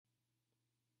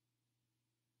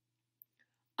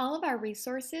All of our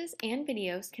resources and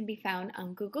videos can be found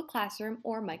on Google Classroom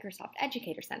or Microsoft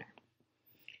Educator Center.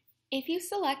 If you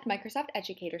select Microsoft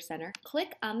Educator Center,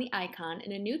 click on the icon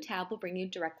and a new tab will bring you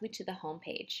directly to the home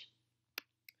page.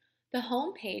 The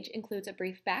home page includes a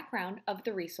brief background of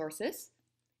the resources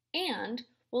and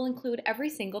will include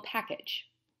every single package.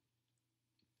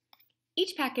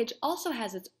 Each package also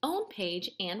has its own page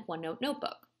and OneNote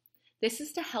notebook. This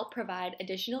is to help provide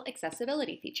additional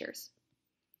accessibility features.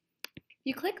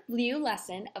 You click View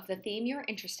Lesson of the theme you're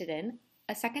interested in,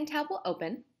 a second tab will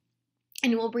open,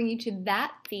 and it will bring you to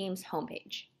that theme's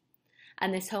homepage.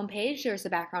 On this homepage, there's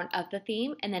a background of the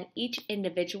theme and then each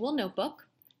individual notebook,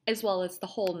 as well as the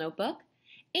whole notebook,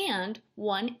 and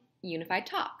one unified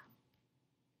talk.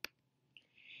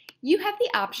 You have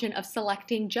the option of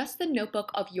selecting just the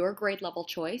notebook of your grade level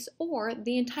choice or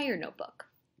the entire notebook.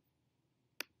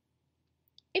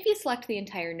 If you select the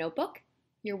entire notebook,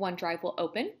 your OneDrive will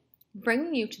open,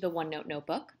 bringing you to the OneNote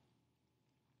notebook.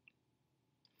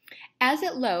 As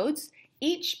it loads,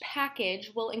 each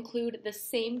package will include the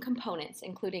same components,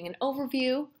 including an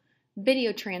overview,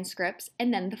 video transcripts,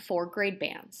 and then the 4 grade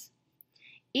bands.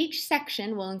 Each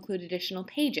section will include additional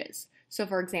pages. So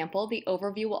for example, the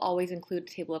overview will always include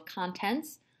a table of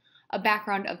contents, a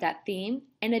background of that theme,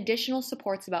 and additional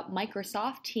supports about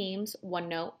Microsoft, Teams,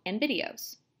 OneNote, and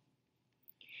videos.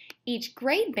 Each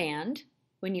grade band,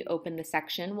 when you open the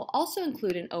section, will also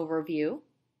include an overview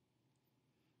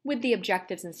with the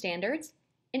objectives and standards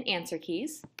and answer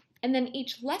keys, and then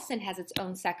each lesson has its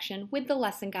own section with the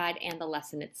lesson guide and the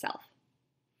lesson itself.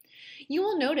 You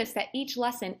will notice that each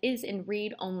lesson is in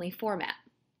read-only format.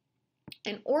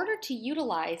 In order to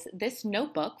utilize this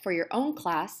notebook for your own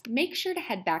class, make sure to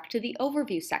head back to the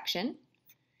Overview section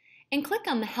and click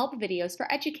on the Help Videos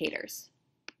for Educators.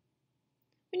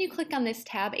 When you click on this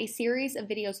tab, a series of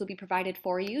videos will be provided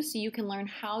for you so you can learn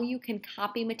how you can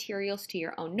copy materials to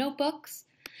your own notebooks,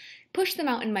 push them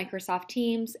out in Microsoft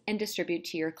Teams, and distribute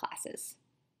to your classes.